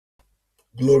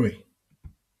Glory.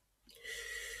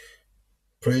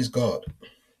 Praise God.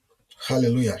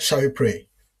 Hallelujah. Shall we pray?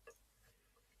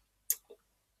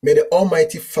 May the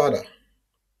Almighty Father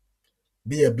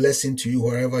be a blessing to you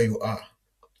wherever you are.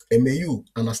 And may you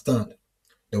understand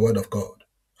the word of God.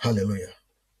 Hallelujah.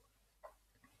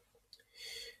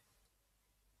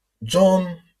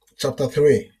 John chapter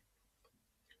 3,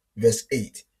 verse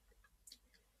 8.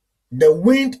 The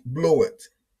wind bloweth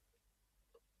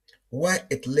where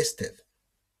it listeth,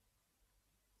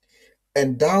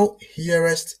 and thou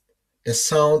hearest the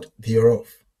sound thereof,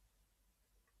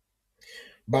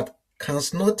 but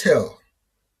canst not tell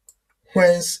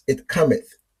whence it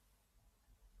cometh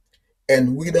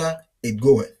and whither it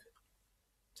goeth.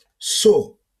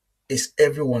 So is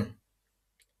everyone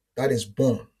that is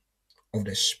born of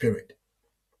the Spirit.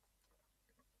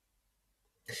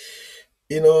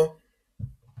 You know,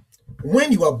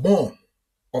 when you are born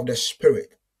of the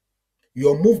Spirit,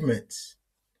 your movements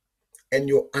and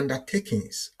your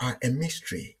undertakings are a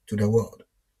mystery to the world.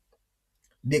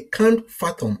 They can't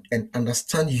fathom and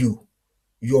understand you,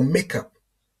 your makeup,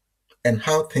 and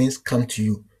how things come to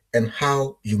you and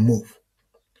how you move.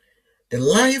 The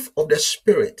life of the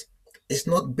Spirit is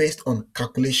not based on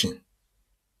calculation.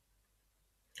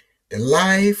 The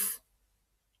life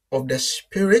of the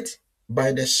Spirit,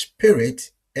 by the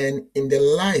Spirit, and in the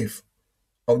life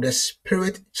of the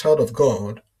Spirit child of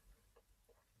God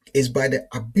is by the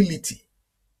ability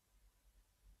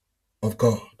of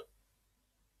God.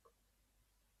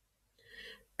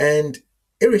 And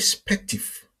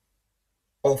irrespective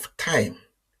of time,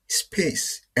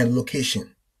 space, and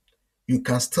location, you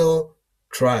can still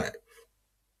thrive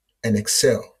and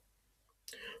excel.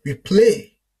 We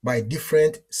play by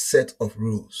different set of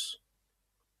rules.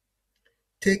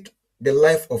 Take the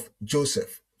life of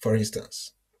Joseph, for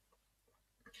instance.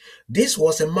 This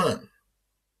was a man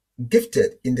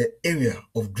gifted in the area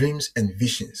of dreams and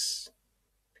visions.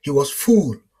 He was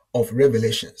full of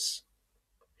revelations.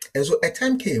 And so a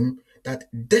time came that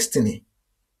destiny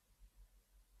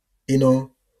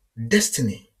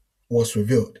was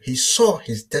revealed. He saw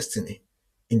his destiny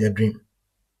in the dream.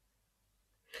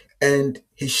 And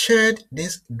he shared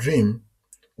this dream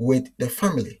with the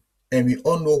family. And we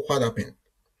all know what happened.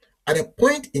 At a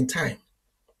point in time,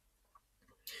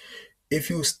 if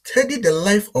you study the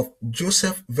life of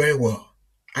Joseph very well,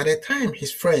 at a time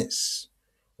his friends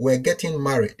were getting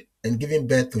married and giving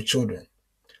birth to children.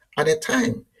 At a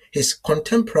time, his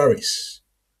contemporaries,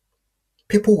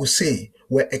 people will say,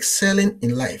 were excelling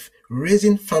in life,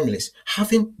 raising families,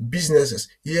 having businesses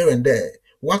here and there,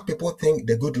 what people think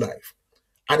the good life.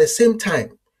 At the same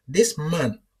time, this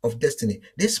man of destiny,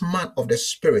 this man of the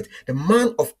Spirit, the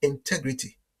man of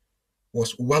integrity,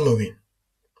 was wallowing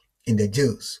in the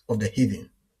jails of the heathen.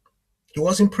 He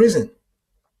was in prison.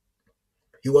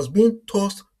 He was being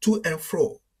tossed to and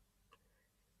fro.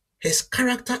 His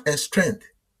character and strength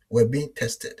were being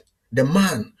tested. The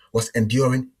man was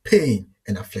enduring pain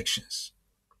and afflictions.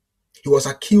 He was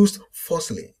accused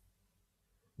falsely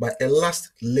by a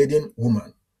lust-laden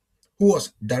woman who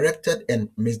was directed and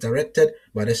misdirected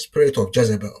by the spirit of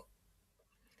Jezebel.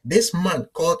 This man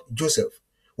called Joseph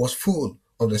was full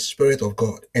of the Spirit of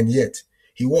God, and yet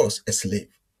he was a slave.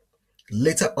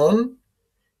 Later on,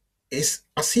 it's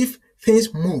as if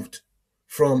things moved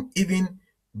from even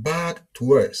bad to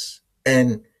worse,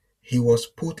 and he was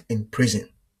put in prison.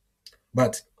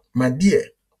 But my dear,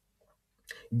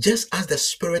 just as the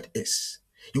Spirit is,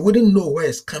 you wouldn't know where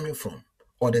it's coming from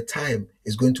or the time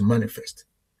it's going to manifest.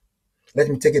 Let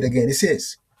me take it again. It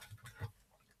says,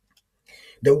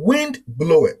 the wind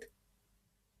bloweth.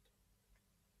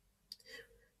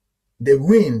 The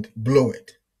wind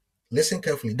bloweth. Listen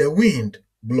carefully. The wind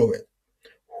bloweth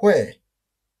where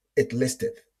it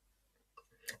listeth,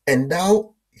 and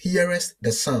thou hearest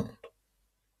the sound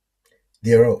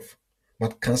thereof,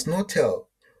 but canst not tell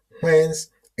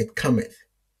whence it cometh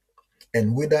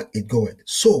and whither it goeth.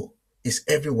 So is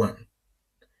everyone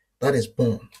that is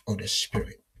born of the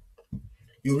Spirit.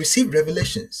 You receive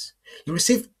revelations, you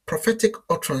receive prophetic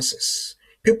utterances.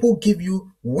 People give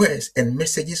you words and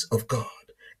messages of God,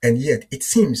 and yet it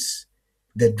seems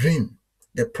the dream,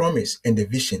 the promise, and the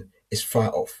vision is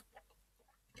far off.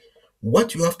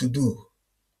 What you have to do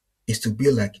is to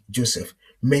be like Joseph.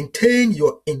 Maintain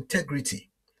your integrity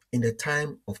in the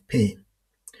time of pain.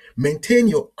 Maintain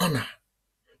your honor.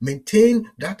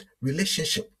 Maintain that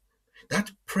relationship,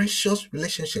 that precious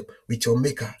relationship with your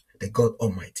Maker, the God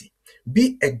Almighty.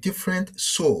 Be a different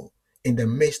soul in the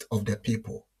midst of the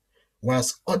people.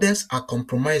 Whilst others are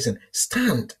compromising,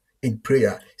 stand in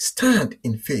prayer, stand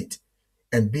in faith,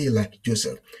 and be like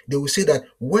Joseph. They will say that,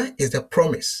 where is the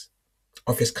promise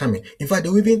of his coming. In fact, they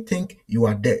will even think you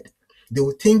are dead. They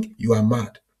will think you are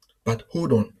mad. But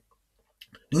hold on.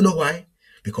 Do you know why?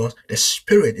 Because the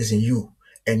Spirit is in you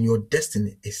and your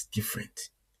destiny is different.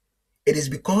 It is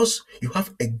because you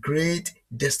have a great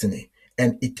destiny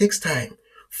and it takes time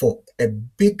for a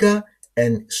bigger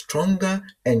and stronger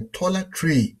and taller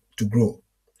tree to grow.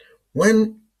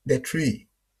 When the tree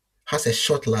has a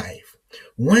short life,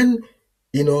 when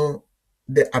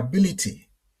the ability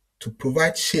to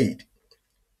provide shade,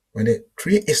 when the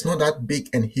tree is not that big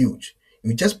and huge,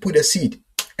 you just put a seed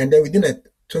and then within a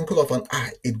twinkle of an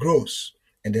eye, it grows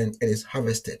and then it is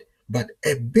harvested. But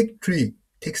a big tree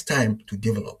takes time to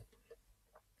develop.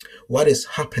 What is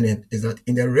happening is that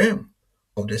in the realm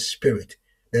of the spirit,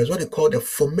 there's what they call the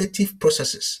formative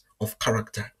processes of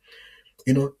character.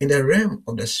 In the realm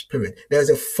of the spirit, there's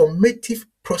a formative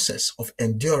process of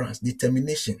endurance,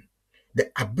 determination, the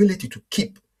ability to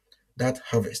keep that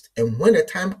harvest. And when the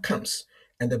time comes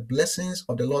and the blessings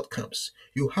of the Lord comes,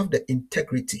 you have the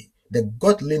integrity, the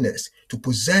godliness to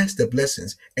possess the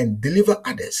blessings and deliver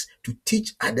others, to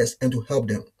teach others and to help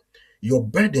them. Your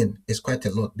burden is quite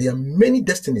a lot. There are many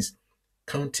destinies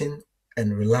counting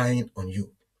and relying on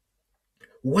you.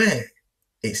 Where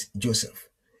is Joseph?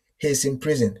 He is in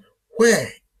prison. Where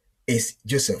is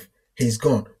Joseph? He's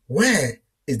gone. Where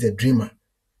is the dreamer?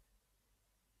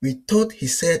 We thought he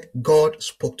said God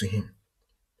spoke to him.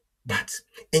 But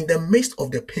in the midst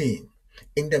of the pain,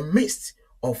 in the midst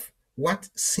of what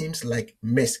seems like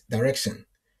misdirection,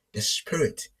 the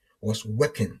Spirit was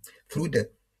working through the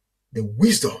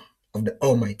wisdom of the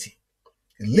Almighty,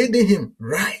 leading him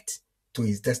right to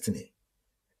his destiny.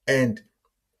 And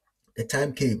the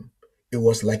time came, it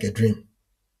was like a dream.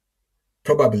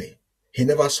 Probably he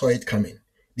never saw it coming.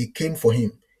 They came for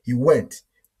him. He went,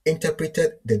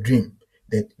 interpreted the dream.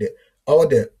 All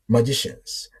the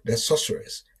magicians, the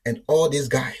sorcerers, and all these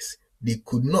guys, they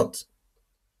could not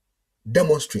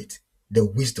demonstrate the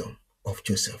wisdom of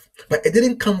Joseph. But it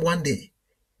didn't come one day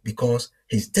because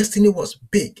his destiny was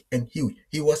big and huge.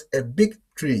 He was a big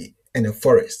tree and a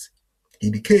forest. He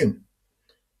became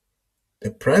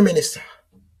the prime minister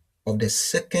of the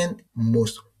second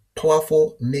most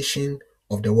powerful nation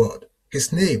of the world.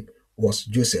 His name was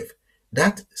Joseph,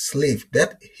 that slave,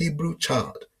 that Hebrew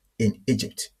child in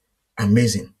Egypt.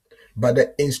 Amazing. But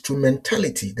the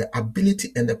instrumentality, the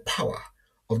ability, and the power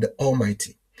of the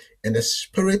Almighty and the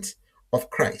Spirit of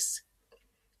Christ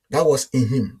that was in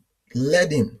him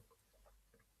led him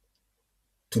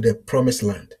to the promised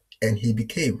land, and he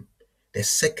became the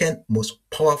second most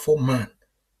powerful man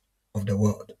of the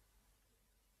world.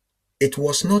 It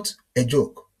was not a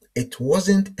joke. It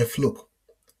wasn't a fluke.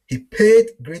 He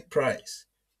paid great price.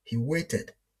 He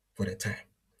waited for the time.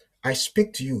 I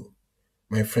speak to you,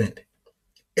 my friend,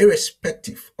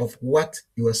 irrespective of what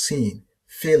you are seeing,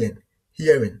 feeling,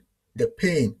 hearing, the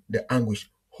pain, the anguish.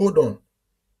 Hold on.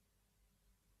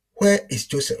 Where is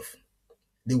Joseph?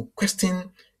 They will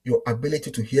question your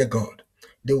ability to hear God.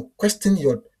 They will question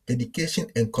your dedication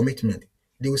and commitment.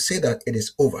 They will say that it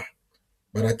is over.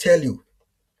 But I tell you,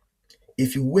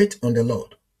 if you wait on the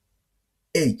Lord,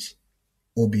 age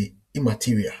will be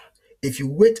immaterial. If you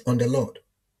wait on the Lord,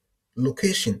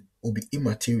 location will be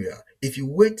immaterial. If you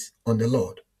wait on the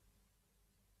Lord,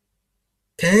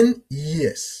 10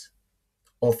 years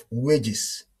of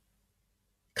wages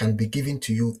can be given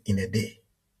to you in a day.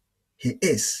 He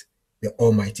is the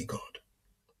Almighty God.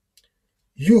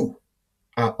 You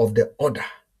are of the order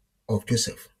of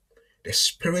Joseph, the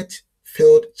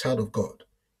Spirit-filled child of God.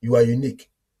 You are unique.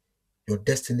 Your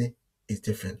destiny is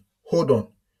different. Hold on.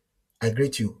 I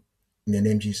greet you in the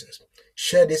name of Jesus.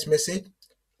 Share this message,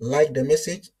 like the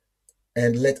message,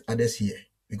 and let others hear.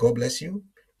 May God bless you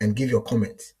and give your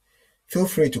comments. Feel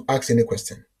free to ask any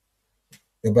question.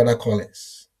 Your brother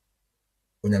Collins.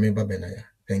 Onyame Benaya.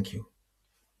 Thank you.